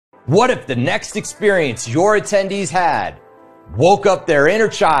What if the next experience your attendees had woke up their inner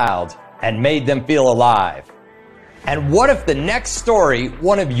child and made them feel alive? And what if the next story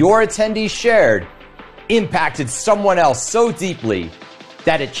one of your attendees shared impacted someone else so deeply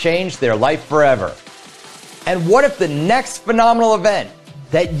that it changed their life forever? And what if the next phenomenal event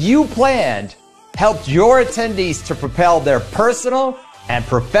that you planned helped your attendees to propel their personal and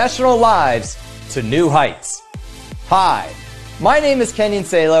professional lives to new heights? Hi, my name is Kenyon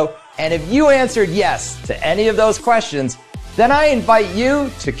Salo, and if you answered yes to any of those questions, then I invite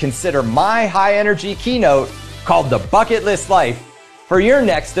you to consider my high-energy keynote called The Bucket List Life for your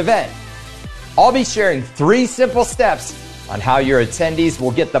next event. I'll be sharing 3 simple steps on how your attendees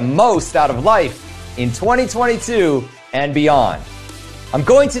will get the most out of life in 2022 and beyond. I'm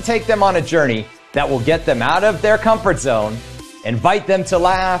going to take them on a journey that will get them out of their comfort zone, invite them to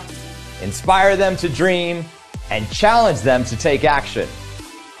laugh, inspire them to dream, and challenge them to take action.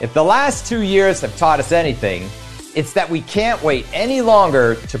 If the last 2 years have taught us anything, it's that we can't wait any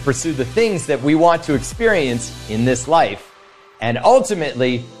longer to pursue the things that we want to experience in this life and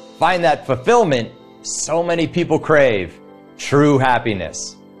ultimately find that fulfillment so many people crave, true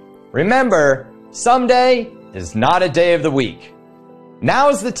happiness. Remember, someday is not a day of the week. Now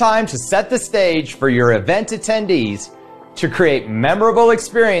is the time to set the stage for your event attendees to create memorable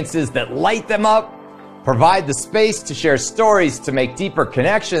experiences that light them up, provide the space to share stories to make deeper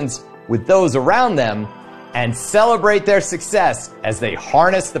connections with those around them, and celebrate their success as they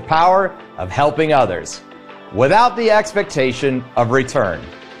harness the power of helping others without the expectation of return.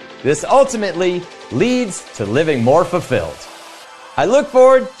 This ultimately leads to living more fulfilled. I look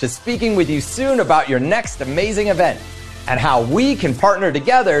forward to speaking with you soon about your next amazing event and how we can partner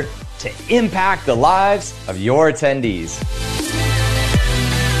together to impact the lives of your attendees.